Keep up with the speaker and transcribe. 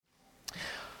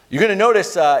You're going to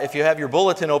notice, if you have your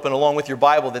bulletin open along with your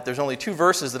Bible, that there's only two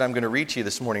verses that I'm going to read to you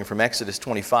this morning from Exodus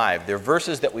 25. They're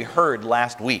verses that we heard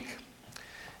last week.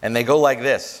 And they go like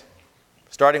this,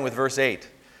 starting with verse 8.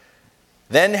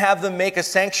 Then have them make a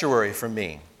sanctuary for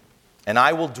me, and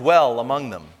I will dwell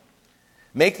among them.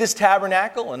 Make this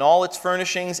tabernacle and all its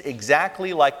furnishings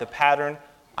exactly like the pattern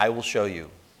I will show you.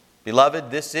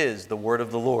 Beloved, this is the word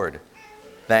of the Lord.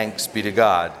 Thanks be to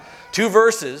God. Two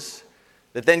verses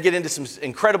that then get into some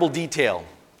incredible detail.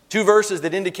 Two verses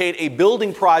that indicate a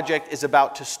building project is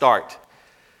about to start.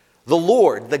 The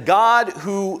Lord, the God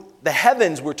who the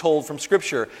heavens, we're told from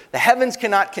Scripture, the heavens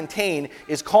cannot contain,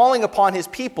 is calling upon his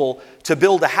people to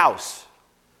build a house,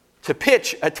 to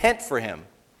pitch a tent for him.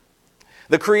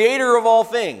 The creator of all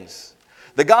things,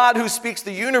 the God who speaks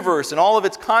the universe and all of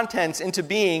its contents into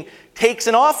being, takes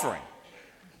an offering.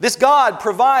 This God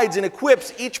provides and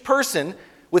equips each person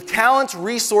with talents,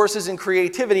 resources, and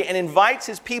creativity, and invites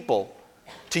his people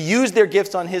to use their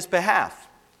gifts on his behalf.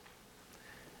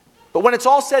 But when it's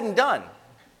all said and done,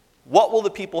 what will the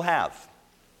people have?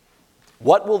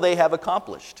 What will they have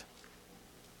accomplished?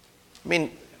 I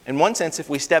mean, in one sense, if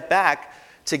we step back,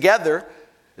 together,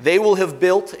 they will have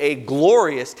built a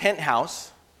glorious tent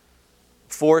house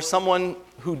for someone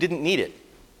who didn't need it.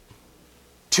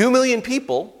 2 million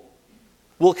people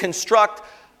will construct,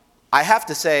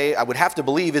 I would have to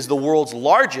believe, is the world's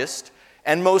largest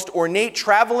and most ornate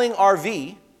traveling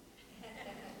RV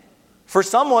for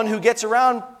someone who gets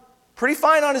around pretty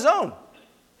fine on his own.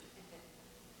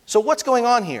 So what's going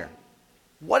on here?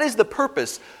 What is the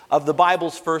purpose of the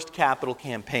Bible's first capital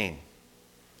campaign?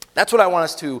 That's what I want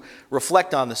us to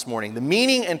reflect on this morning. The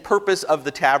meaning and purpose of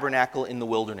the tabernacle in the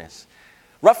wilderness.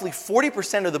 Roughly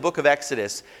 40% of the book of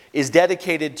Exodus is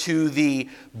dedicated to the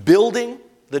building,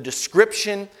 the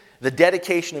description, the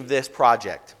dedication of this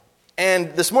project.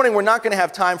 And this morning we're not going to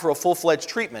have time for a full-fledged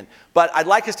treatment, but I'd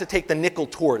like us to take the nickel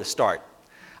tour to start.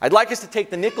 I'd like us to take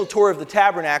the nickel tour of the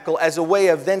tabernacle as a way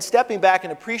of then stepping back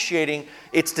and appreciating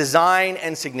its design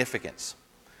and significance.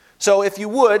 So if you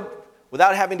would,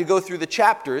 without having to go through the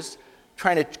chapters,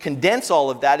 trying to condense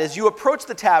all of that, as you approach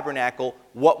the tabernacle,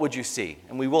 what would you see?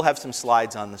 And we will have some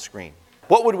slides on the screen.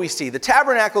 What would we see? The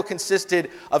tabernacle consisted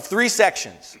of 3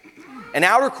 sections: an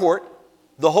outer court,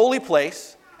 the holy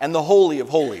place, and the Holy of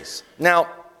Holies. Now,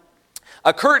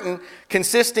 a curtain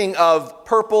consisting of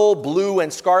purple, blue,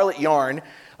 and scarlet yarn,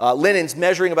 linens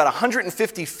measuring about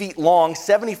 150 feet long,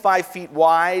 75 feet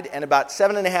wide, and about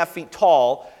 7.5 feet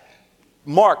tall,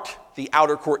 marked the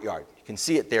outer courtyard. You can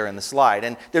see it there in the slide.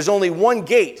 And there's only one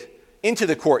gate into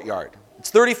the courtyard. It's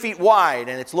 30 feet wide,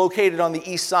 and it's located on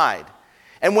the east side.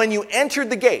 And when you entered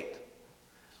the gate,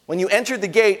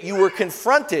 you were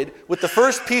confronted with the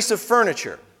first piece of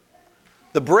furniture,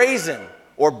 the brazen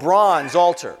or bronze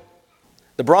altar.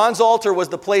 The bronze altar was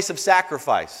the place of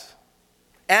sacrifice.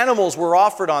 Animals were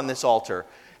offered on this altar,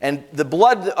 and the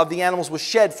blood of the animals was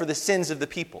shed for the sins of the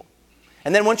people.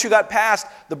 And then once you got past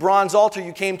the bronze altar,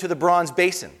 you came to the bronze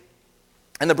basin.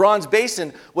 And the bronze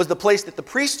basin was the place that the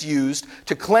priests used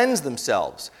to cleanse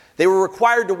themselves. They were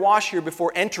required to wash here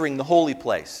before entering the holy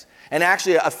place. And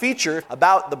actually, a feature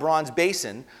about the bronze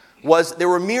basin was there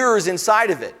were mirrors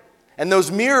inside of it. And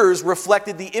those mirrors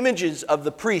reflected the images of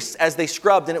the priests as they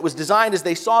scrubbed. And it was designed as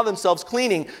they saw themselves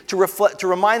cleaning to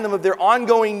remind them of their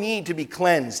ongoing need to be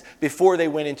cleansed before they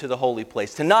went into the holy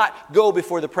place. To not go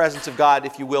before the presence of God,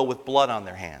 if you will, with blood on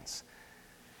their hands.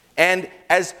 And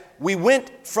as we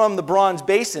went from the bronze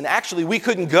basin, actually we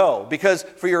couldn't go, because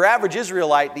for your average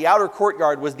Israelite, the outer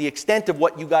courtyard was the extent of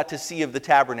what you got to see of the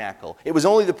tabernacle. It was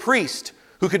only the priest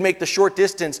who could make the short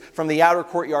distance from the outer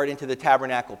courtyard into the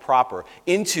tabernacle proper,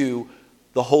 into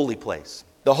the holy place.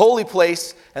 The holy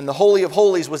place and the Holy of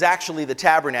Holies was actually the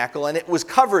tabernacle, and it was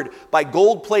covered by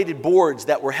gold-plated boards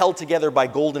that were held together by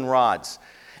golden rods.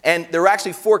 And there were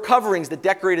actually 4 coverings that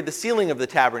decorated the ceiling of the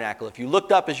tabernacle. If you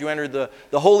looked up as you entered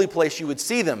the holy place, you would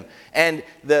see them. And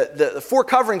the 4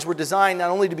 coverings were designed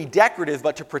not only to be decorative,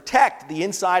 but to protect the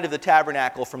inside of the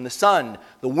tabernacle from the sun,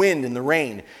 the wind, and the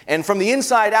rain. And from the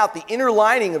inside out, the inner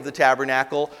lining of the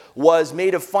tabernacle was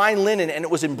made of fine linen, and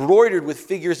it was embroidered with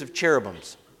figures of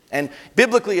cherubims. And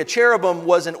biblically, a cherubim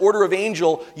was an order of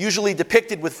angel usually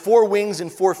depicted with 4 wings and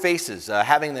 4 faces,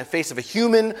 having the face of a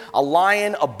human, a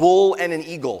lion, a bull, and an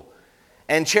eagle.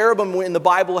 And cherubim in the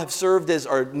Bible have served as,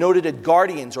 or noted as,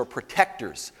 guardians or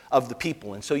protectors of the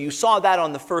people. And so you saw that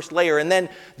on the first layer. And then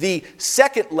the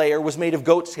second layer was made of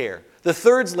goat's hair. The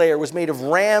third layer was made of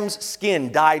ram's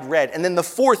skin dyed red. And then the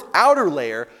 4th outer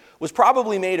layer was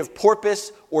probably made of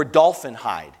porpoise or dolphin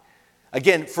hide.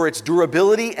 Again, for its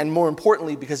durability, and more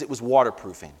importantly, because it was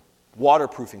waterproofing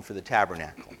for the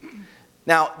tabernacle.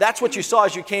 Now, that's what you saw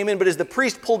as you came in, but as the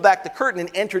priest pulled back the curtain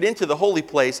and entered into the holy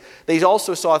place, they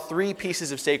also saw 3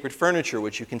 pieces of sacred furniture,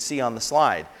 which you can see on the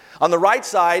slide. On the right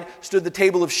side stood the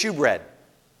table of shewbread.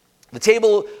 The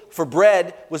table for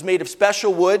bread was made of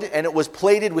special wood, and it was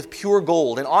plated with pure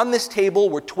gold. And on this table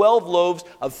were 12 loaves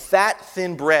of fat,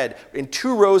 thin bread in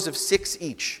 2 rows of 6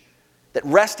 each that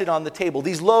rested on the table.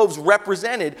 These loaves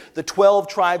represented the 12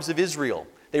 tribes of Israel.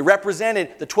 They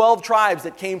represented the 12 tribes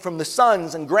that came from the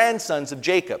sons and grandsons of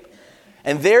Jacob.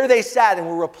 And there they sat and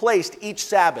were replaced each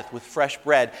Sabbath with fresh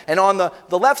bread. And on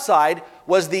the left side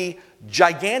was the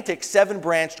gigantic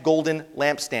 7-branched golden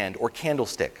lampstand or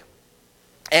candlestick.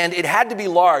 And it had to be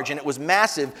large, and it was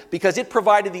massive because it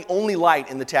provided the only light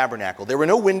in the tabernacle. There were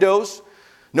no windows,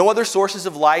 no other sources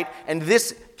of light, and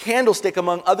this candlestick,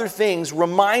 among other things,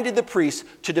 reminded the priests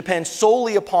to depend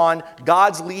solely upon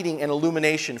God's leading and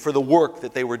illumination for the work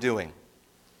that they were doing.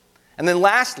 And then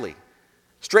lastly,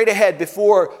 straight ahead,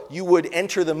 before you would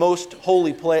enter the most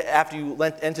holy place, after you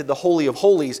entered the Holy of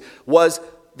Holies, was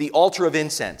the altar of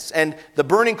incense. And the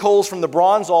burning coals from the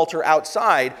bronze altar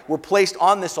outside were placed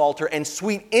on this altar, and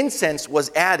sweet incense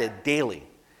was added daily.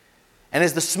 And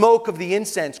as the smoke of the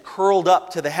incense curled up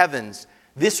to the heavens,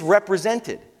 this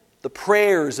represented the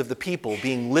prayers of the people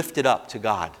being lifted up to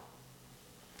God.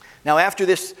 Now, after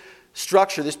this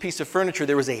structure, this piece of furniture,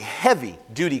 there was a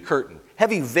heavy-duty curtain,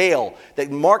 heavy veil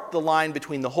that marked the line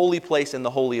between the holy place and the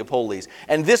Holy of Holies.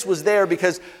 And this was there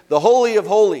because the Holy of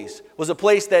Holies was a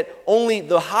place that only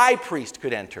the high priest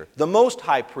could enter, the most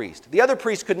high priest. The other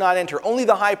priests could not enter, only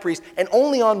the high priest, and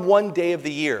only on one day of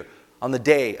the year, on the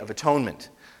Day of Atonement.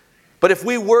 But if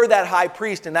we were that high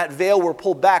priest and that veil were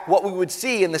pulled back, what we would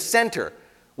see in the center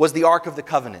was the Ark of the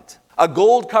Covenant, a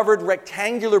gold-covered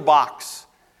rectangular box.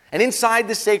 And inside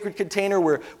this sacred container,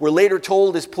 we're later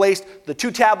told, is placed the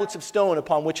 2 tablets of stone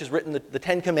upon which is written the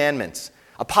 10 Commandments,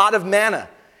 a pot of manna,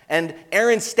 and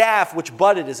Aaron's staff, which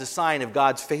budded as a sign of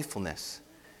God's faithfulness.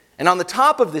 And on the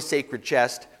top of this sacred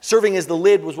chest, serving as the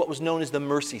lid, was what was known as the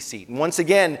mercy seat. And once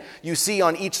again, you see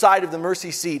on each side of the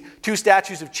mercy seat 2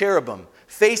 statues of cherubim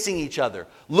facing each other,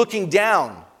 looking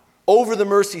down over the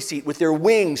mercy seat with their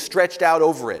wings stretched out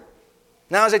over it.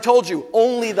 Now, as I told you,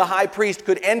 only the high priest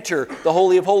could enter the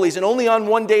Holy of Holies, and only on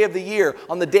one day of the year,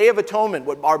 on the Day of Atonement,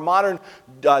 what our modern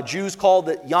Jews call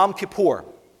the Yom Kippur.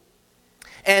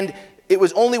 And it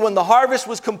was only when the harvest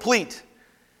was complete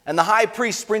and the high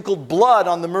priest sprinkled blood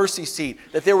on the mercy seat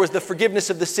that there was the forgiveness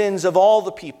of the sins of all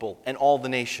the people and all the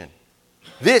nation.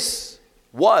 This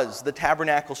was the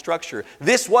tabernacle structure.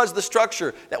 This was the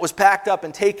structure that was packed up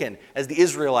and taken as the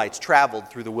Israelites traveled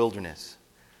through the wilderness.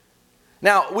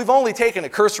 Now, we've only taken a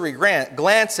cursory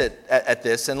glance at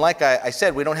this, and like I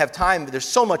said, we don't have time, but there's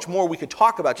so much more we could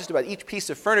talk about, just about each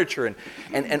piece of furniture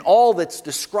and all that's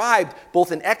described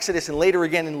both in Exodus and later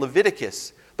again in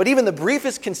Leviticus. But even the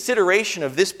briefest consideration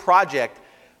of this project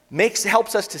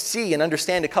helps us to see and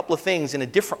understand a couple of things in a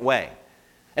different way.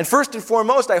 And first and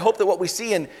foremost, I hope that what we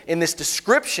see in this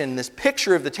description, this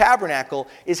picture of the tabernacle,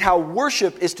 is how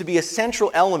worship is to be a central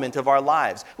element of our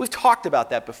lives. We've talked about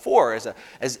that before as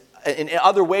in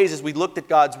other ways as we looked at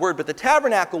God's Word. But the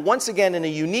tabernacle, once again, in a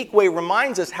unique way,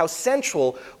 reminds us how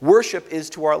central worship is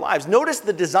to our lives. Notice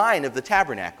the design of the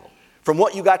tabernacle. From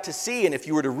what you got to see, and if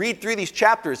you were to read through these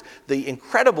chapters, the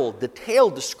incredible,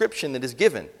 detailed description that is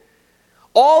given.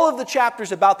 All of the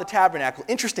chapters about the tabernacle,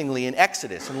 interestingly, in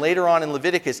Exodus and later on in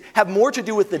Leviticus, have more to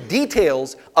do with the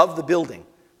details of the building,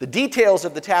 the details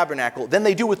of the tabernacle, than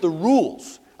they do with the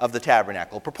rules of the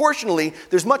tabernacle. Proportionally,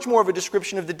 there's much more of a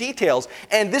description of the details.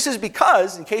 And this is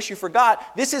because, in case you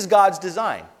forgot, this is God's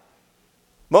design.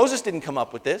 Moses didn't come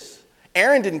up with this.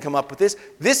 Aaron didn't come up with this.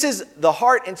 This is the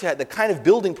heart into the kind of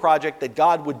building project that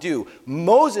God would do.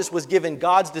 Moses was given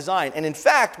God's design. And in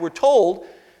fact, we're told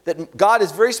that God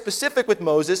is very specific with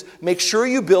Moses. Make sure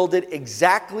you build it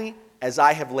exactly as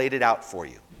I have laid it out for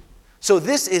you. So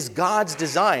this is God's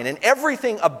design. And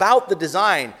everything about the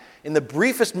design, in the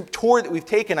briefest tour that we've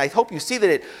taken, I hope you see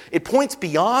that it points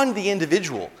beyond the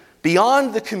individual,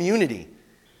 beyond the community.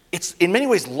 It's in many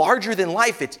ways larger than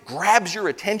life. It grabs your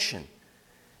attention.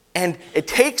 And it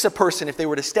takes a person, if they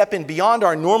were to step in beyond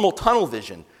our normal tunnel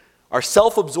vision, our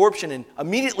self-absorption, and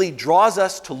immediately draws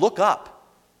us to look up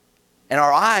and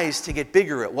our eyes to get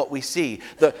bigger at what we see.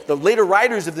 The later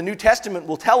writers of the New Testament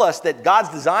will tell us that God's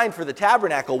design for the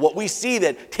tabernacle, what we see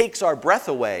that takes our breath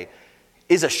away,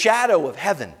 is a shadow of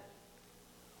heaven.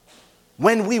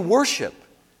 When we worship,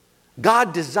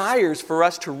 God desires for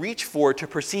us to reach for, to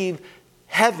perceive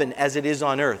heaven as it is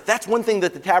on earth. That's one thing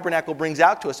that the tabernacle brings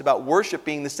out to us about worship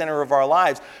being the center of our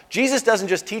lives. Jesus doesn't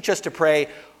just teach us to pray,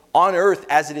 on earth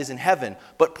as it is in heaven,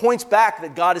 but points back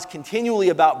that God is continually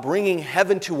about bringing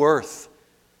heaven to earth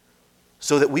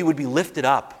so that we would be lifted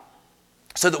up,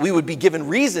 so that we would be given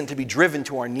reason to be driven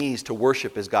to our knees to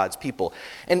worship as God's people.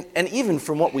 And even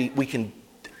from what we can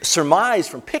surmise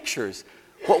from pictures,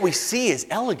 what we see is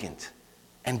elegant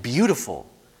and beautiful.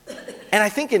 And I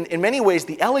think in many ways,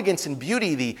 the elegance and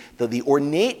beauty, the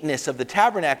ornateness of the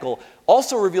tabernacle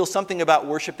also reveals something about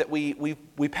worship that we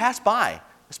pass by,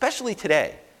 especially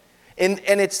today. And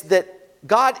it's that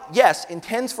God, yes,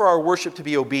 intends for our worship to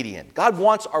be obedient. God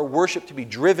wants our worship to be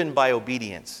driven by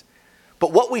obedience.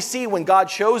 But what we see when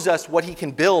God shows us what he can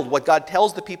build, what God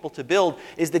tells the people to build,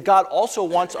 is that God also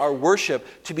wants our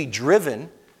worship to be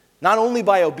driven not only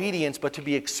by obedience, but to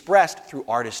be expressed through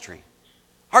artistry.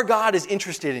 Our God is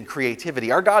interested in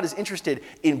creativity. Our God is interested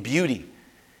in beauty.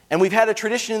 And we've had a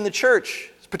tradition in the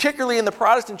church, particularly in the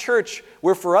Protestant church,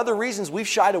 where for other reasons we've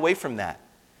shied away from that.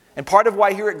 And part of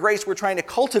why here at Grace we're trying to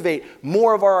cultivate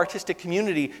more of our artistic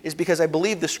community is because I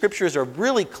believe the scriptures are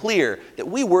really clear that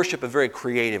we worship a very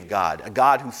creative God, a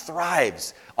God who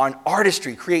thrives on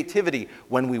artistry, creativity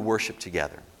when we worship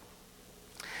together.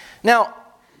 Now,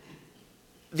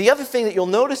 the other thing that you'll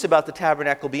notice about the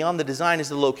tabernacle beyond the design is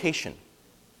the location.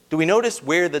 Do we notice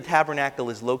where the tabernacle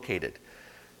is located?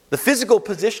 The physical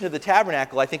position of the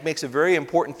tabernacle, I think, makes a very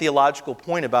important theological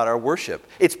point about our worship.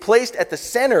 It's placed at the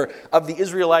center of the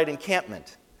Israelite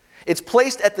encampment. It's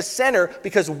placed at the center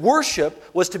because worship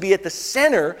was to be at the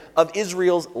center of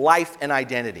Israel's life and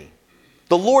identity.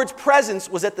 The Lord's presence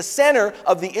was at the center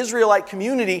of the Israelite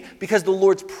community because the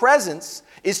Lord's presence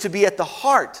is to be at the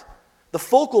heart, the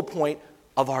focal point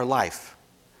of our life.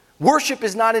 Worship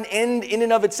is not an end in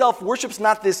and of itself. Worship's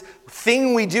not this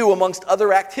thing we do amongst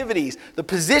other activities. The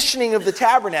positioning of the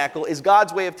tabernacle is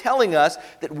God's way of telling us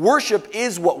that worship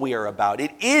is what we are about.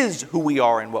 It is who we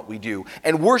are and what we do.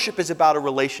 And worship is about a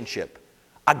relationship,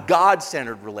 a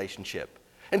God-centered relationship.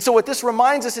 And so what this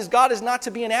reminds us is God is not to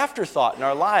be an afterthought in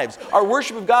our lives. Our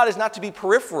worship of God is not to be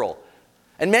peripheral.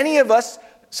 And many of us,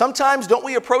 sometimes don't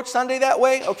we approach Sunday that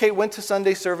way? Okay, went to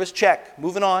Sunday service, check,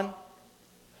 moving on.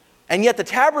 And yet the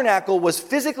tabernacle was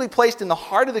physically placed in the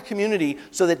heart of the community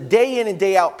so that day in and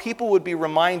day out, people would be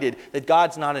reminded that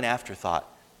God's not an afterthought.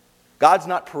 God's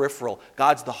not peripheral.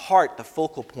 God's the heart, the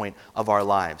focal point of our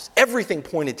lives. Everything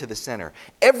pointed to the center.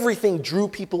 Everything drew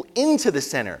people into the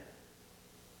center.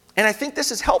 And I think this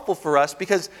is helpful for us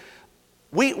because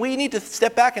we need to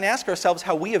step back and ask ourselves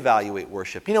how we evaluate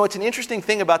worship. You know, it's an interesting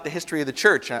thing about the history of the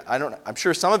church. I'm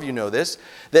sure some of you know this,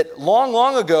 that long,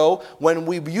 long ago, when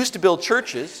we used to build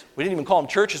churches, we didn't even call them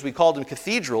churches, we called them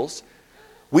cathedrals.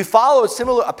 We followed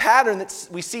a pattern that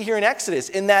we see here in Exodus,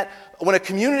 in that when a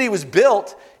community was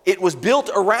built, it was built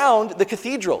around the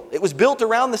cathedral. It was built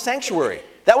around the sanctuary.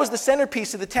 That was the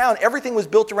centerpiece of the town. Everything was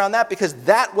built around that because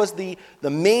that was the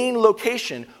main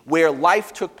location where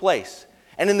life took place.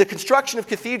 And in the construction of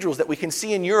cathedrals that we can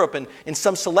see in Europe and in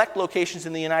some select locations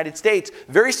in the United States,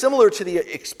 very similar to the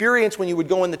experience when you would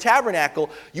go in the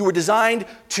tabernacle, you were designed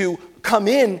to come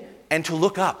in and to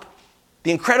look up.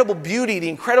 The incredible beauty, the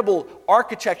incredible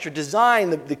architecture, design,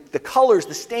 the colors,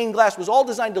 the stained glass was all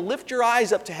designed to lift your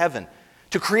eyes up to heaven,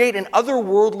 to create an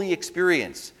otherworldly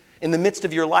experience in the midst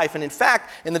of your life. And in fact,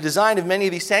 in the design of many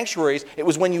of these sanctuaries, it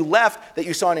was when you left that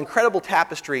you saw an incredible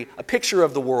tapestry, a picture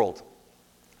of the world.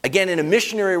 Again, in a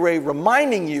missionary way,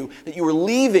 reminding you that you were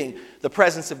leaving the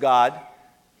presence of God,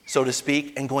 so to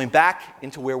speak, and going back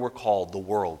into where we're called, the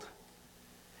world.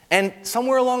 And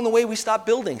somewhere along the way, we stopped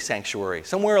building sanctuary.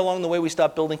 Somewhere along the way, we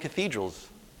stopped building cathedrals.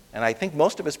 And I think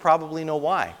most of us probably know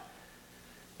why.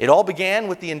 It all began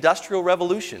with the Industrial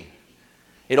Revolution.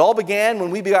 It all began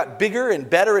when we got bigger and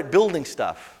better at building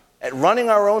stuff, at running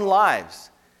our own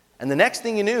lives. And the next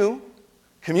thing you knew,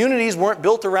 communities weren't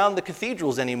built around the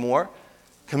cathedrals anymore.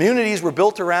 Communities were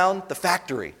built around the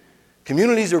factory.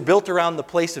 Communities are built around the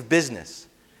place of business.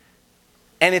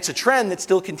 And it's a trend that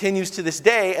still continues to this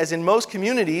day, as in most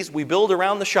communities, we build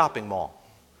around the shopping mall.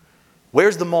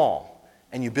 Where's the mall?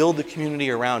 And you build the community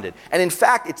around it. And in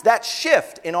fact, it's that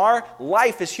shift in our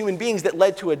life as human beings that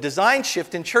led to a design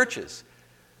shift in churches.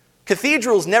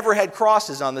 Cathedrals never had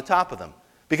crosses on the top of them,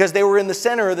 because they were in the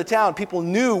center of the town. People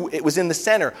knew it was in the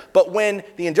center. But when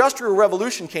the Industrial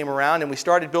Revolution came around and we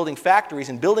started building factories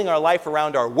and building our life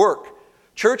around our work,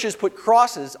 churches put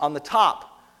crosses on the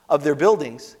top of their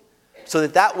buildings so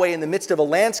that way, in the midst of a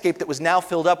landscape that was now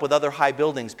filled up with other high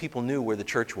buildings, people knew where the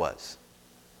church was.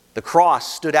 The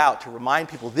cross stood out to remind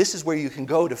people this is where you can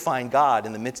go to find God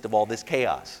in the midst of all this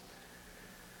chaos.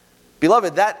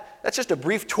 Beloved, that's just a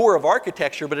brief tour of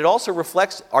architecture, but it also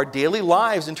reflects our daily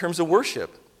lives in terms of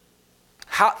worship.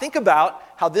 Think about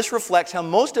how this reflects how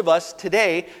most of us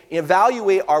today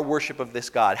evaluate our worship of this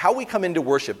God, how we come into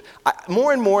worship.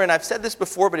 More and more, and I've said this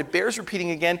before, but it bears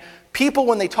repeating again, people,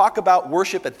 when they talk about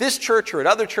worship at this church or at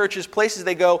other churches, places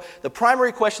they go, the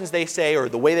primary questions they say, or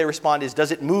the way they respond is, does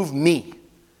it move me?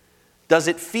 Does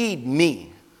it feed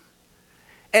me?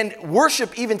 And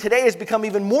worship even today has become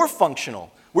even more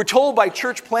functional. We're told by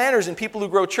church planners and people who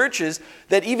grow churches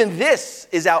that even this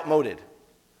is outmoded.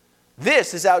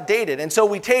 This is outdated. And so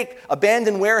we take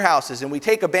abandoned warehouses and we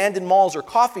take abandoned malls or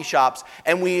coffee shops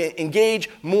and we engage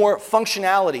more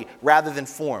functionality rather than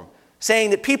form, saying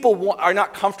that people are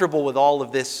not comfortable with all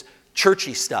of this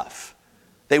churchy stuff.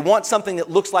 They want something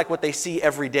that looks like what they see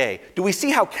every day. Do we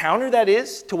see how counter that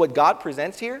is to what God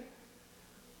presents here?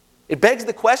 It begs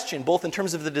the question, both in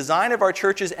terms of the design of our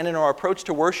churches and in our approach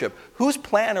to worship, whose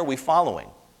plan are we following?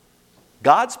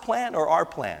 God's plan or our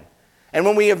plan? And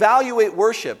when we evaluate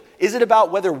worship, is it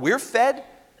about whether we're fed?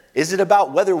 Is it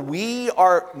about whether we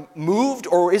are moved?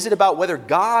 Or is it about whether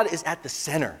God is at the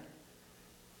center?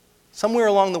 Somewhere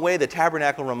along the way, the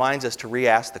tabernacle reminds us to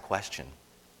re-ask the question.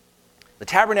 The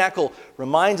tabernacle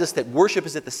reminds us that worship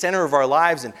is at the center of our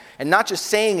lives, and not just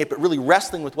saying it, but really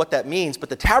wrestling with what that means. But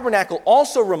the tabernacle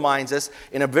also reminds us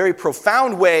in a very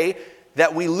profound way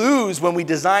that we lose when we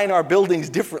design our buildings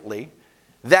differently,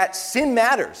 that sin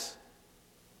matters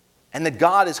and that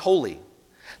God is holy.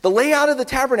 The layout of the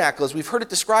tabernacle, as we've heard it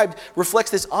described,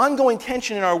 reflects this ongoing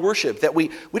tension in our worship that we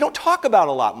don't talk about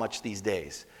a lot much these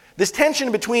days. This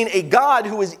tension between a God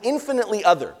who is infinitely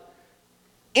other,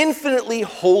 infinitely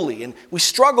holy, and we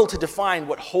struggle to define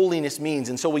what holiness means,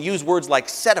 and so we use words like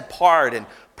set apart and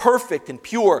perfect and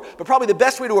pure, but probably the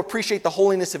best way to appreciate the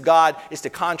holiness of God is to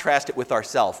contrast it with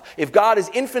ourselves. If God is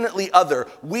infinitely other,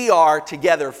 we are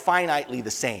together finitely the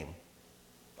same.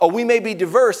 Oh, we may be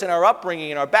diverse in our upbringing,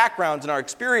 in our backgrounds, in our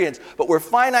experience, but we're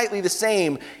finitely the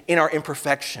same in our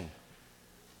imperfection,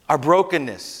 our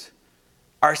brokenness,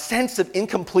 our sense of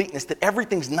incompleteness, that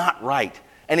everything's not right.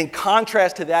 And in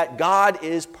contrast to that, God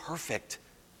is perfect,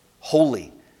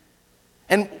 holy.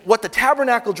 And what the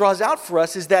tabernacle draws out for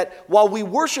us is that while we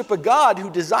worship a God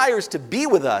who desires to be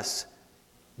with us,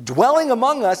 dwelling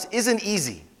among us isn't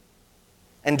easy.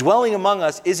 And dwelling among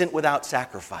us isn't without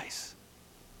sacrifice.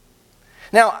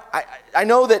 Now, I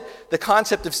know that the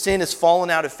concept of sin has fallen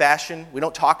out of fashion. We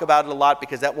don't talk about it a lot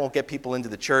because that won't get people into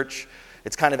the church.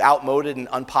 It's kind of outmoded and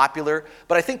unpopular.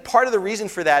 But I think part of the reason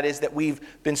for that is that we've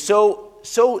been so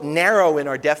narrow in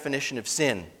our definition of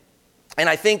sin. And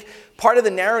I think part of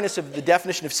the narrowness of the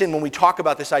definition of sin, when we talk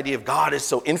about this idea of God is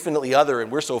so infinitely other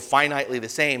and we're so finitely the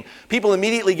same, people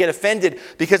immediately get offended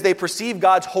because they perceive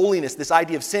God's holiness, this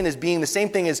idea of sin, as being the same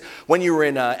thing as when you were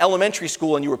in elementary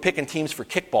school and you were picking teams for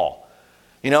kickball.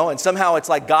 And somehow it's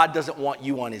like God doesn't want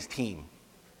you on his team.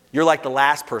 You're like the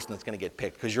last person that's going to get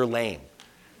picked because you're lame.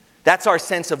 That's our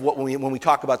sense of what when we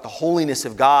talk about the holiness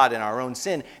of God and our own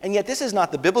sin. And yet this is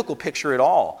not the biblical picture at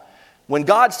all. When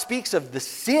God speaks of the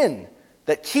sin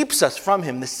that keeps us from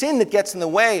him, the sin that gets in the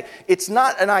way, it's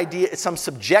not an idea, it's some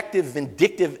subjective,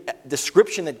 vindictive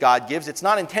description that God gives. It's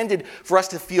not intended for us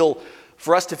to feel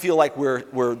like we're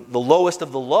the lowest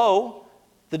of the low.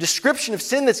 The description of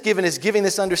sin that's given is giving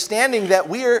this understanding that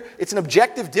it's an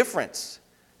objective difference.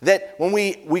 That when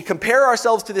we compare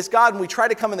ourselves to this God and we try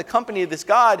to come in the company of this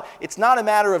God, it's not a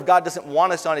matter of God doesn't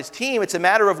want us on his team. It's a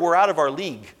matter of we're out of our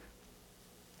league.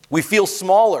 We feel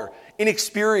smaller,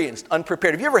 inexperienced,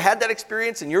 unprepared. Have you ever had that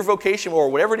experience in your vocation or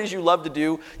whatever it is you love to do?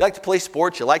 You like to play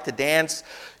sports, you like to dance,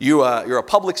 you're a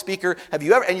public speaker. Have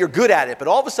you ever, and you're good at it, but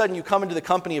all of a sudden you come into the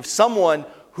company of someone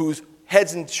who's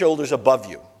heads and shoulders above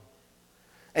you.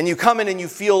 And you come in and you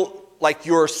feel like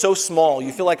you're so small,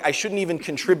 you feel like I shouldn't even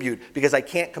contribute because I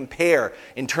can't compare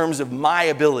in terms of my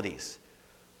abilities.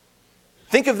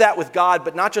 Think of that with God,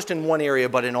 but not just in one area,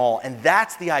 but in all. And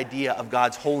that's the idea of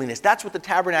God's holiness. That's what the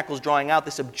tabernacle is drawing out,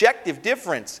 this objective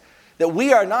difference that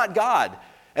we are not God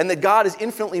and that God is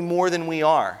infinitely more than we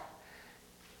are.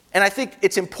 And I think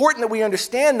it's important that we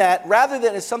understand that rather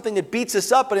than as something that beats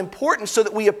us up, but important so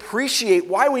that we appreciate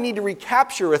why we need to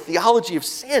recapture a theology of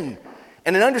sin.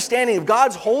 And an understanding of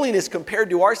God's holiness compared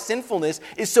to our sinfulness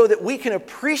is so that we can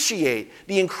appreciate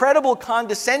the incredible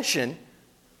condescension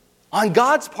on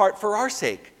God's part for our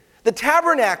sake. The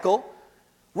tabernacle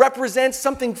represents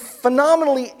something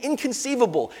phenomenally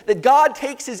inconceivable, that God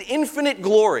takes his infinite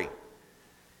glory,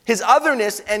 his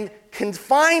otherness, and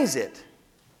confines it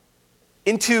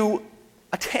into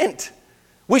a tent.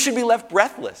 We should be left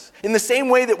breathless. In the same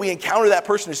way that we encounter that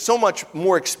person who's so much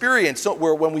more experienced,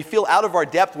 when we feel out of our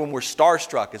depth, when we're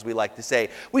starstruck, as we like to say,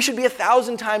 we should be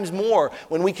 1,000 times more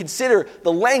when we consider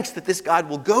the lengths that this God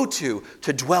will go to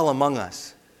dwell among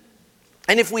us.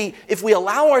 And if we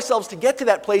allow ourselves to get to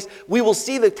that place, we will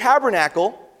see the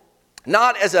tabernacle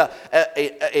not as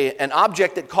an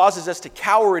object that causes us to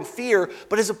cower in fear,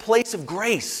 but as a place of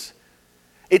grace.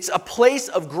 It's a place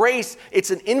of grace. It's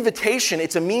an invitation.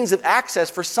 It's a means of access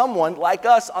for someone like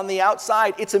us on the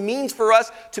outside. It's a means for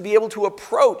us to be able to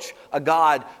approach a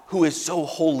God who is so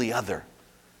wholly other.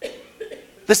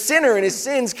 The sinner in his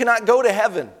sins cannot go to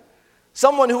heaven.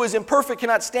 Someone who is imperfect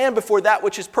cannot stand before that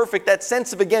which is perfect. That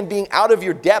sense of, again, being out of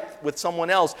your depth with someone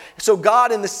else. So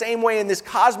God, in the same way, in this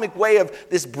cosmic way of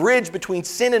this bridge between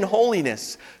sin and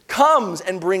holiness, comes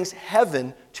and brings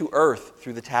heaven to earth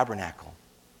through the tabernacle.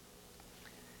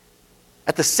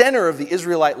 At the center of the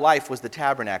Israelite life was the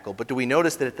tabernacle, but do we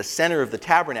notice that at the center of the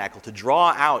tabernacle, to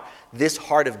draw out this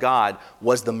heart of God,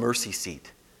 was the mercy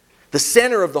seat? The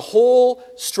center of the whole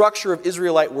structure of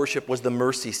Israelite worship was the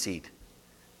mercy seat,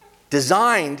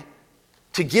 designed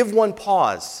to give one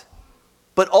pause,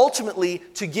 but ultimately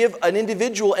to give an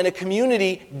individual and a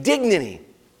community dignity.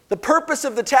 The purpose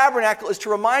of the tabernacle is to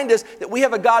remind us that we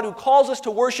have a God who calls us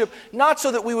to worship, not so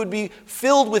that we would be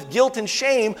filled with guilt and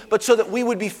shame, but so that we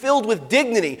would be filled with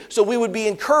dignity, so we would be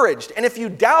encouraged. And if you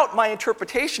doubt my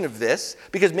interpretation of this,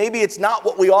 because maybe it's not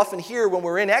what we often hear when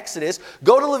we're in Exodus,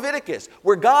 go to Leviticus,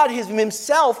 where God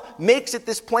himself makes it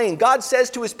this plain. God says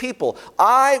to his people,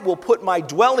 I will put my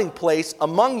dwelling place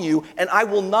among you, and I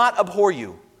will not abhor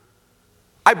you.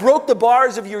 I broke the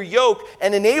bars of your yoke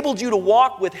and enabled you to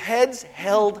walk with heads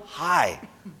held high.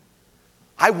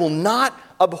 I will not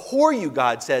abhor you,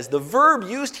 God says. The verb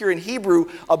used here in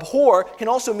Hebrew, abhor, can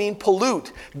also mean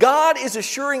pollute. God is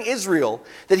assuring Israel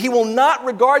that he will not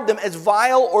regard them as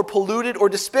vile or polluted or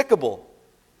despicable.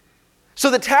 So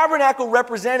the tabernacle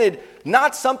represented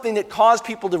not something that caused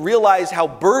people to realize how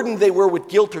burdened they were with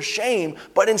guilt or shame,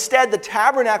 but instead the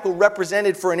tabernacle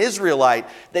represented for an Israelite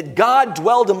that God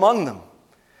dwelled among them.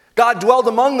 God dwelled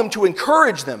among them to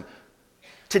encourage them,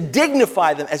 to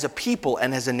dignify them as a people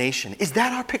and as a nation. Is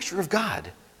that our picture of God?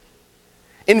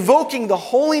 Invoking the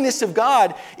holiness of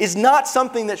God is not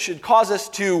something that should cause us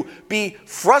to be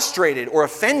frustrated or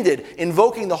offended.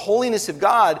 Invoking the holiness of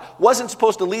God wasn't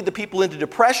supposed to lead the people into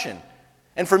depression.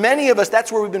 And for many of us,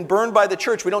 that's where we've been burned by the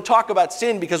church. We don't talk about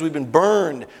sin because we've been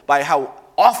burned by how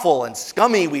awful and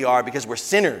scummy we are because we're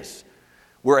sinners.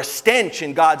 We're a stench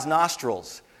in God's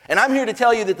nostrils. And I'm here to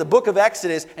tell you that the book of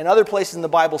Exodus and other places in the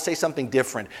Bible say something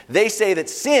different. They say that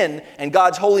sin and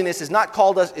God's holiness is not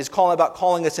about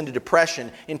calling us into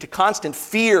depression, into constant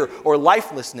fear or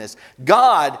lifelessness.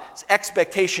 God's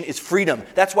expectation is freedom.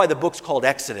 That's why the book's called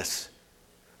Exodus.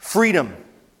 Freedom.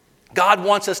 God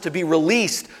wants us to be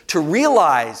released, to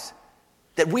realize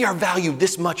that we are valued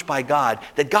this much by God,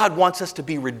 that God wants us to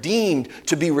be redeemed,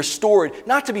 to be restored,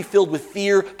 not to be filled with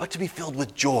fear, but to be filled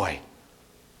with joy.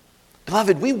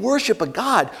 Beloved, we worship a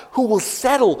God who will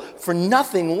settle for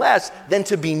nothing less than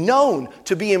to be known,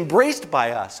 to be embraced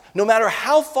by us. No matter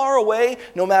how far away,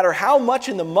 no matter how much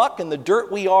in the muck and the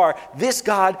dirt we are, this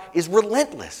God is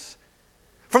relentless.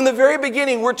 From the very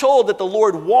beginning, we're told that the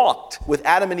Lord walked with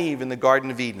Adam and Eve in the Garden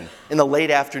of Eden in the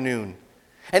late afternoon.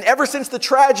 And ever since the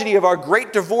tragedy of our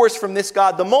great divorce from this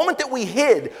God, the moment that we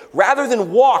hid rather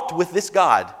than walked with this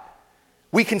God,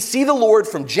 we can see the Lord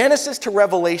from Genesis to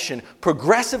Revelation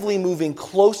progressively moving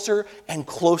closer and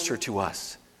closer to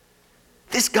us.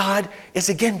 This God is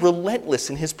again relentless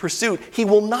in his pursuit. He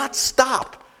will not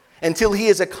stop until he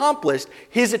has accomplished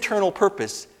his eternal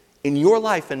purpose in your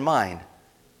life and mine.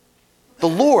 The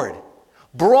Lord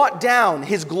brought down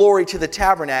his glory to the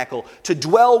tabernacle to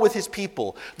dwell with his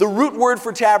people. The root word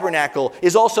for tabernacle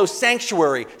is also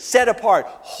sanctuary, set apart,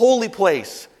 holy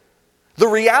place. The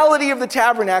reality of the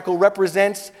tabernacle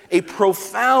represents a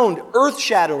profound,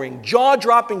 earth-shattering,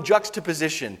 jaw-dropping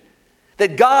juxtaposition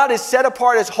that God is set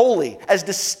apart as holy, as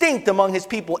distinct among his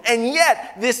people, and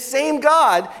yet this same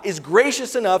God is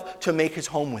gracious enough to make his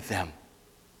home with them.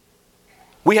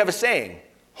 We have a saying,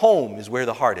 home is where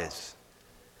the heart is.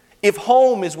 If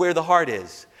home is where the heart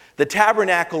is, the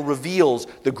tabernacle reveals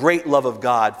the great love of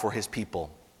God for his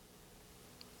people.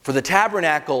 For the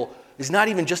tabernacle is not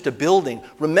even just a building.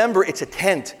 Remember, it's a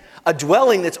tent, a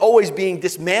dwelling that's always being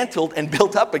dismantled and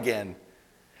built up again.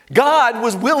 God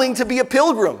was willing to be a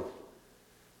pilgrim.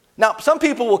 Now, some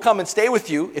people will come and stay with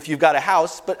you if you've got a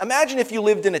house, but imagine if you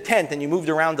lived in a tent and you moved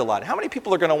around a lot. How many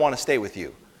people are going to want to stay with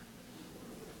you?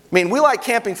 I mean, we like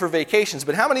camping for vacations,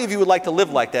 but how many of you would like to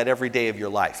live like that every day of your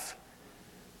life?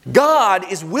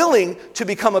 God is willing to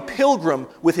become a pilgrim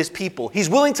with his people. He's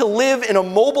willing to live in a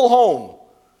mobile home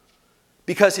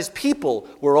because his people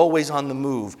were always on the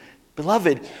move.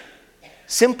 Beloved,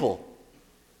 simple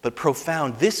but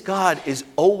profound. This God is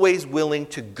always willing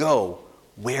to go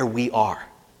where we are.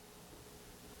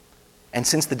 And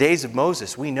since the days of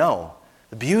Moses, we know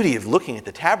the beauty of looking at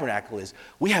the tabernacle is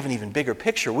we have an even bigger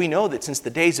picture. We know that since the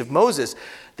days of Moses,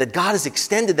 that God has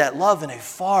extended that love in a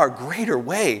far greater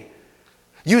way.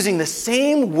 Using the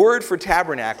same word for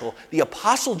tabernacle, the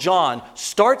Apostle John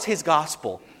starts his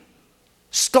gospel,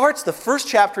 starts the first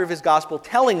chapter of his gospel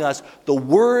telling us the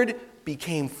Word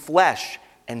became flesh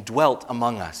and dwelt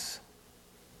among us.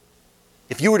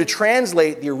 If you were to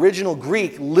translate the original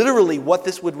Greek, literally what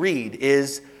this would read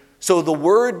is, so the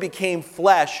Word became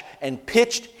flesh and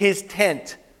pitched his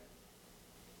tent,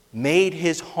 made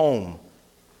his home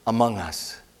among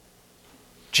us.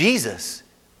 Jesus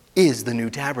is the new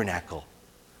tabernacle.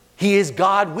 He is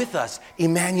God with us,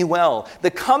 Emmanuel. The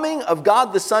coming of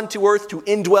God the Son to earth to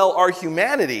indwell our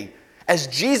humanity as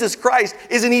Jesus Christ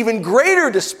is an even greater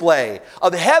display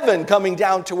of heaven coming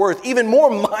down to earth, even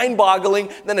more mind-boggling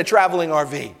than a traveling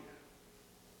RV.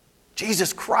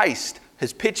 Jesus Christ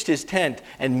has pitched his tent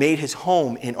and made his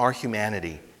home in our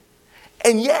humanity.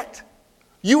 And yet,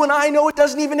 you and I know it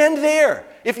doesn't even end there.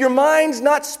 If your mind's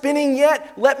not spinning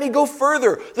yet, let me go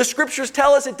further. The scriptures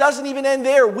tell us it doesn't even end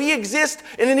there. We exist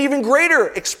in an even greater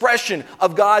expression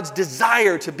of God's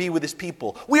desire to be with his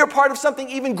people. We are part of something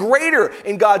even greater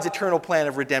in God's eternal plan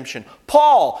of redemption.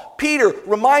 Paul, Peter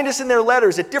remind us in their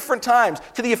letters at different times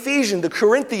to the Ephesians, the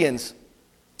Corinthians,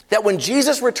 that when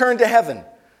Jesus returned to heaven,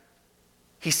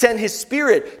 he sent his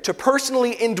Spirit to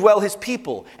personally indwell his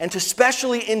people and to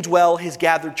specially indwell his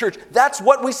gathered church. That's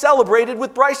what we celebrated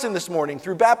with Bryson this morning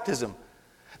through baptism.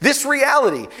 This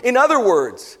reality, in other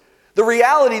words, the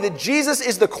reality that Jesus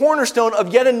is the cornerstone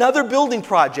of yet another building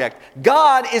project.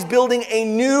 God is building a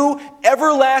new,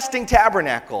 everlasting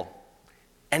tabernacle.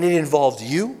 And it involves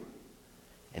you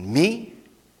and me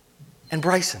and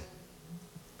Bryson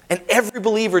and every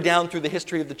believer down through the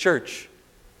history of the church.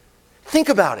 Think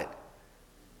about it.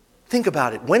 Think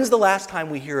about it. When's the last time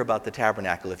we hear about the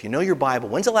tabernacle? If you know your Bible,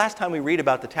 when's the last time we read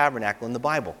about the tabernacle in the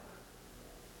Bible?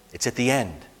 It's at the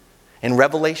end, in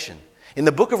Revelation. In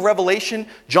the book of Revelation,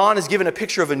 John is given a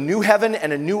picture of a new heaven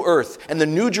and a new earth and the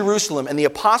new Jerusalem. And the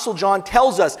Apostle John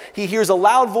tells us he hears a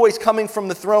loud voice coming from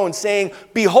the throne saying,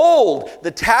 "Behold,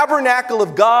 the tabernacle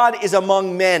of God is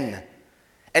among men.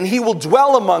 And he will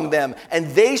dwell among them, and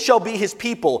they shall be his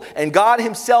people, and God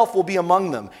himself will be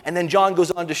among them." And then John goes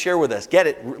on to share with us, get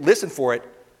it, listen for it.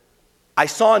 "I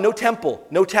saw no temple,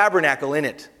 no tabernacle in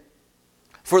it.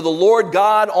 For the Lord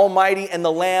God Almighty and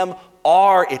the Lamb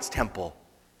are its temple.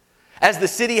 As the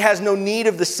city has no need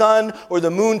of the sun or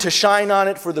the moon to shine on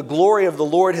it, for the glory of the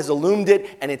Lord has illumined it,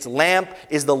 and its lamp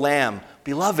is the Lamb."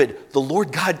 Beloved, the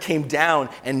Lord God came down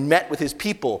and met with his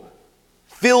people,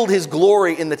 filled his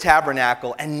glory in the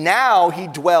tabernacle, and now he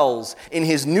dwells in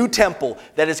his new temple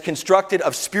that is constructed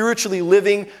of spiritually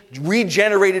living,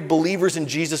 regenerated believers in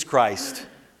Jesus Christ.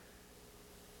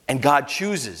 And God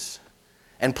chooses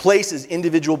and places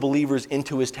individual believers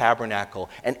into his tabernacle.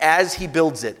 And as he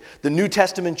builds it, the New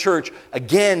Testament church,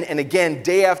 again and again,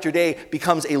 day after day,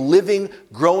 becomes a living,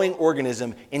 growing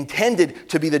organism intended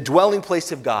to be the dwelling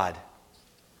place of God.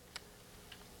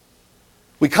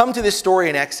 We come to this story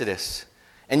in Exodus,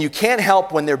 and you can't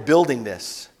help when they're building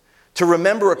this to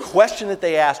remember a question that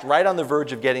they asked right on the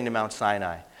verge of getting to Mount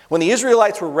Sinai. When the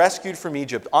Israelites were rescued from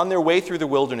Egypt on their way through the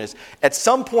wilderness, at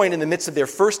some point in the midst of their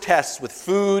first tests with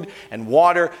food and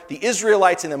water, the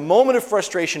Israelites, in a moment of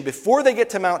frustration, before they get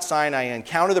to Mount Sinai and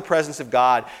encounter the presence of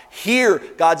God, hear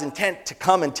God's intent to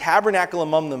come and tabernacle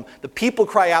among them. The people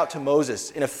cry out to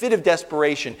Moses in a fit of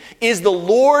desperation, "Is the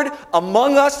Lord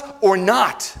among us or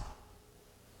not?"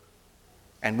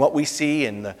 And what we see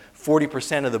in the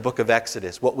 40% of the book of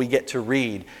Exodus, what we get to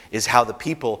read, is how the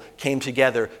people came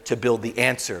together to build the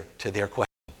answer to their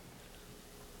question.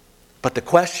 But the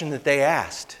question that they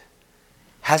asked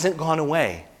hasn't gone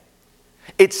away.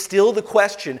 It's still the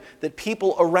question that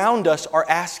people around us are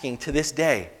asking to this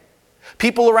day.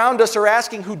 People around us are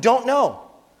asking who don't know.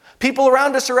 People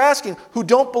around us are asking who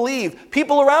don't believe.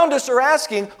 People around us are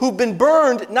asking who've been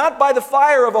burned not by the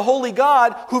fire of a holy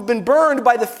God, who've been burned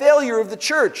by the failure of the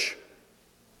church.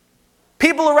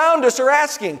 People around us are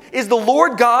asking, is the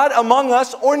Lord God among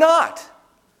us or not?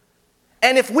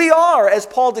 And if we are, as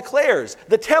Paul declares,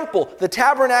 the temple, the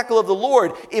tabernacle of the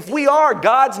Lord, if we are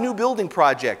God's new building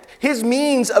project, his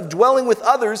means of dwelling with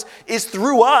others is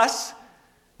through us,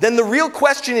 then the real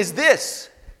question is this: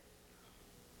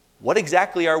 what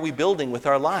exactly are we building with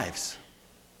our lives?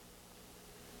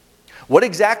 What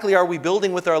exactly are we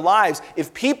building with our lives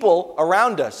if people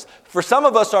around us, for some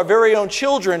of us, our very own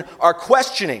children, are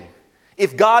questioning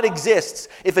if God exists,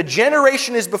 if a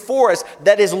generation is before us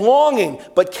that is longing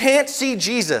but can't see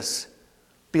Jesus?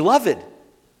 Beloved,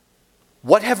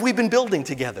 what have we been building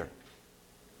together?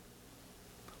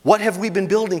 What have we been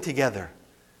building together?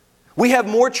 We have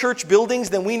more church buildings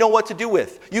than we know what to do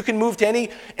with. You can move to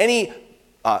any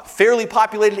fairly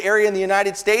populated area in the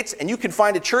United States, and you can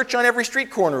find a church on every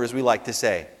street corner, as we like to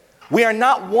say. We are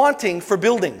not wanting for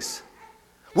buildings.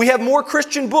 We have more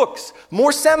Christian books,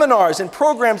 more seminars and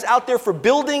programs out there for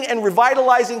building and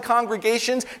revitalizing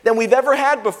congregations than we've ever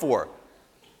had before.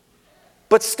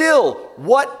 But still,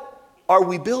 what are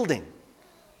we building?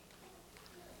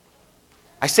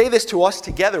 I say this to us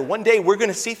together. One day we're going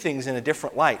to see things in a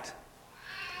different light.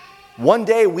 One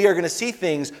day we are going to see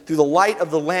things through the light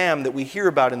of the Lamb that we hear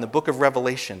about in the book of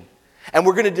Revelation. And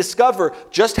we're going to discover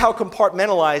just how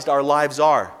compartmentalized our lives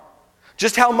are.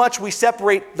 Just how much we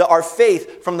separate our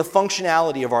faith from the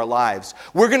functionality of our lives.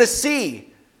 We're going to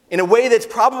see, in a way that's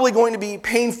probably going to be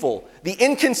painful, the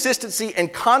inconsistency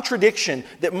and contradiction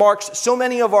that marks so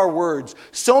many of our words,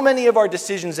 so many of our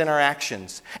decisions and our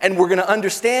actions. And we're going to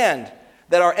understand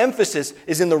that our emphasis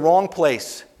is in the wrong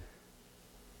place,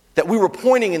 that we were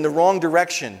pointing in the wrong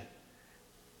direction.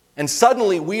 And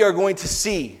suddenly we are going to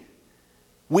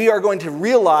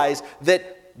realize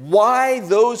that why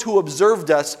those who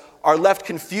observed us are left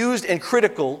confused and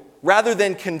critical rather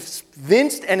than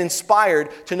convinced and inspired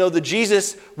to know the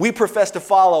Jesus we profess to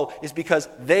follow is because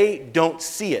they don't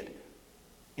see it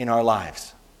in our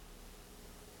lives.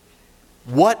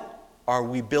 What are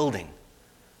we building?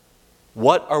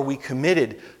 What are we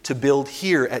committed to build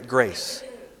here at Grace?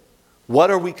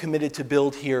 What are we committed to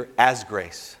build here as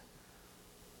Grace?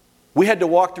 We had to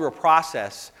walk through a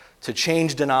process to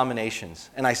change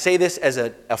denominations. And I say this as a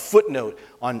footnote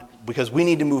because we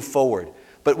need to move forward.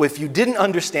 But if you didn't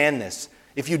understand this,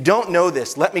 if you don't know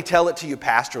this, let me tell it to you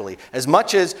pastorally. As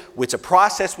much as it's a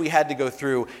process we had to go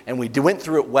through and we went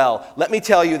through it well, let me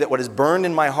tell you that what is burned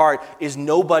in my heart is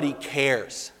nobody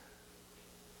cares.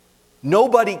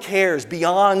 Nobody cares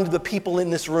beyond the people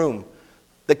in this room.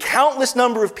 The countless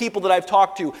number of people that I've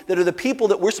talked to that are the people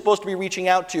that we're supposed to be reaching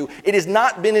out to, it has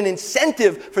not been an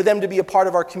incentive for them to be a part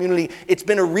of our community. It's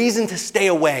been a reason to stay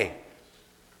away.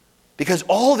 Because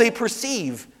all they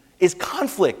perceive is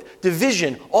conflict,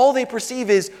 division. All they perceive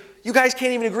is, you guys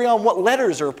can't even agree on what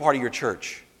letters are a part of your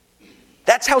church.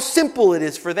 That's how simple it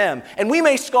is for them. And we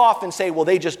may scoff and say, well,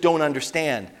 they just don't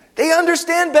understand. They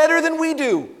understand better than we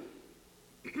do.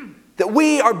 That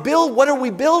what are we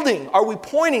building? Are we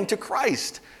pointing to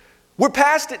Christ? We're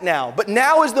past it now, but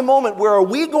now is the moment where are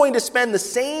we going to spend the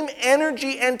same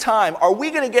energy and time? Are we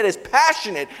going to get as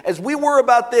passionate as we were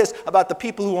about the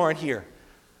people who aren't here?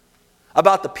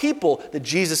 About the people that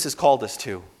Jesus has called us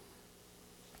to?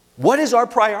 What is our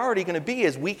priority going to be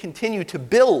as we continue to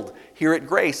build here at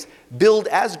Grace? Build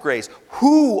as Grace.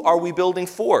 Who are we building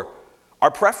for? Our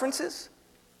preferences?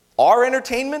 Our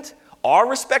entertainment? Our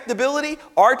respectability,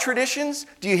 our traditions.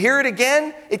 Do you hear it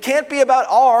again? It can't be about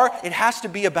it has to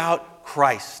be about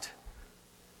Christ.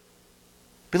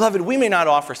 Beloved, we may not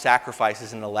offer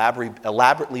sacrifices in an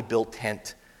elaborately built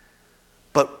tent,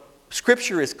 but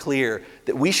Scripture is clear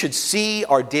that we should see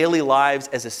our daily lives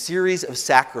as a series of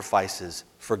sacrifices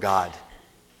for God.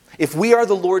 If we are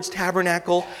the Lord's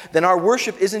tabernacle, then our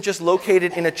worship isn't just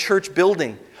located in a church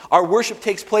building. Our worship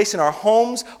takes place in our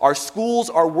homes, our schools,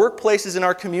 our workplaces, and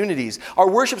our communities. Our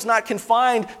worship's not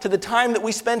confined to the time that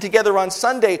we spend together on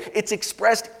Sunday. It's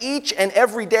expressed each and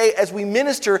every day as we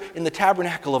minister in the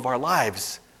tabernacle of our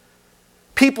lives.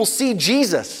 People see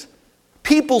Jesus.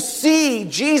 People see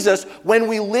Jesus when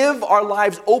we live our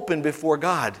lives open before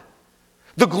God.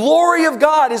 The glory of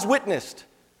God is witnessed.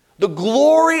 The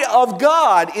glory of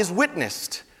God is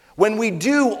witnessed when we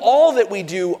do all that we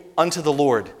do unto the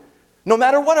Lord. No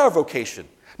matter what our vocation,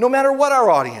 no matter what our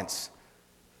audience.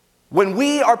 When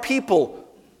we are people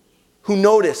who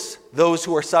notice those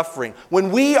who are suffering,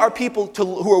 when we are people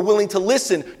who are willing to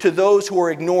listen to those who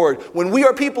are ignored, when we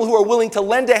are people who are willing to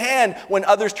lend a hand when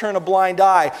others turn a blind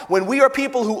eye, when we are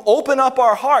people who open up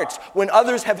our hearts when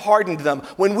others have hardened them,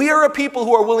 when we are a people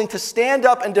who are willing to stand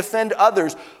up and defend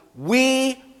others,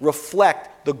 we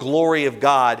reflect the glory of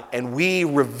God and we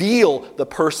reveal the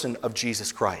person of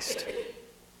Jesus Christ.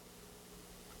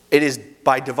 It is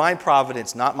by divine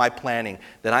providence, not my planning,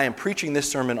 that I am preaching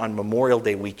this sermon on Memorial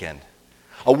Day weekend.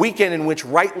 A weekend in which,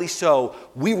 rightly so,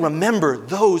 we remember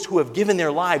those who have given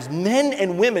their lives, men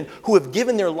and women who have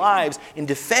given their lives in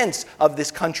defense of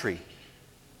this country.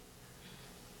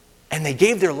 And they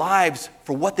gave their lives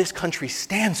for what this country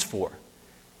stands for.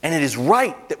 And it is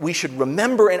right that we should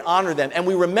remember and honor them. And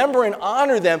we remember and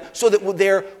honor them so that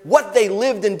what they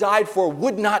lived and died for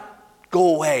would not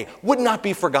go away, would not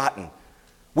be forgotten.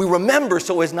 We remember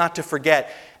so as not to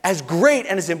forget. As great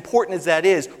and as important as that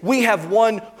is, we have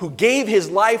one who gave his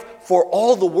life for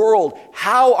all the world.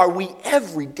 How are we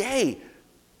every day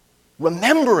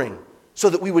remembering so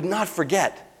that we would not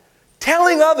forget,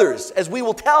 telling others as we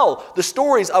will tell the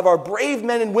stories of our brave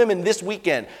men and women this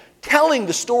weekend, telling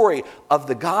the story of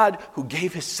the God who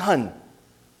gave his Son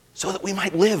so that we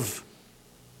might live.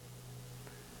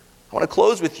 I want to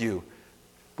close with you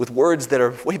with words that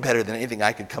are way better than anything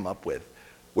I could come up with,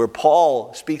 where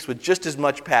Paul speaks with just as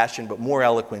much passion but more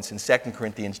eloquence in 2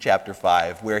 Corinthians chapter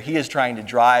 5, where he is trying to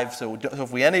drive. So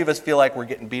if any of us feel like we're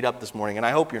getting beat up this morning, and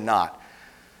I hope you're not,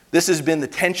 this has been the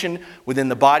tension within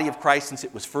the body of Christ since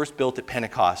it was first built at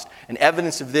Pentecost. And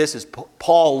evidence of this is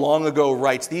Paul long ago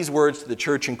writes these words to the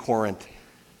church in Corinth.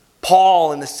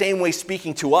 Paul, in the same way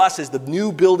speaking to us as the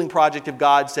new building project of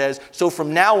God, says, "So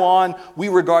from now on, we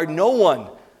regard no one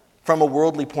from a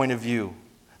worldly point of view.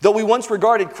 Though we once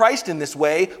regarded Christ in this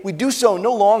way, we do so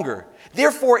no longer.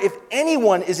 Therefore, if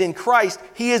anyone is in Christ,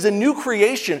 he is a new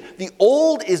creation. The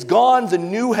old is gone, the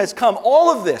new has come." All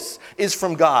of this is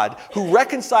from God, who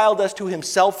reconciled us to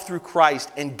himself through Christ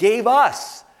and gave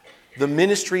us the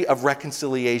ministry of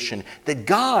reconciliation. That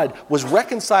God was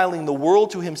reconciling the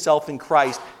world to himself in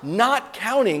Christ, not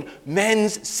counting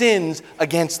men's sins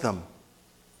against them.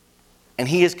 And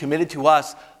he has committed to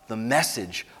us the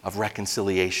message of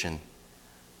reconciliation.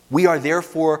 We are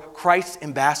therefore Christ's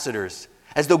ambassadors.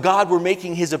 As though God were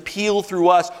making his appeal through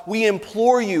us, we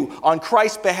implore you on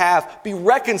Christ's behalf, be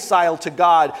reconciled to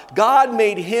God. God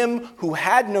made him who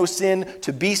had no sin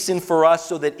to be sin for us,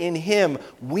 so that in him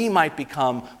we might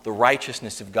become the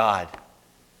righteousness of God.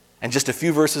 And just a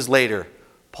few verses later,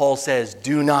 Paul says,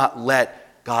 "Do not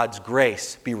let God's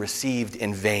grace be received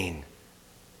in vain,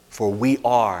 for we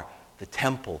are the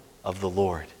temple of the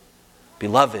Lord."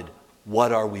 Beloved,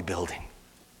 what are we building?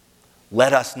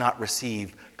 Let us not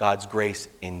receive God's grace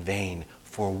in vain,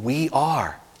 for we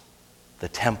are the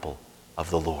temple of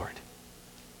the Lord.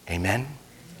 Amen?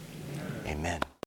 Amen.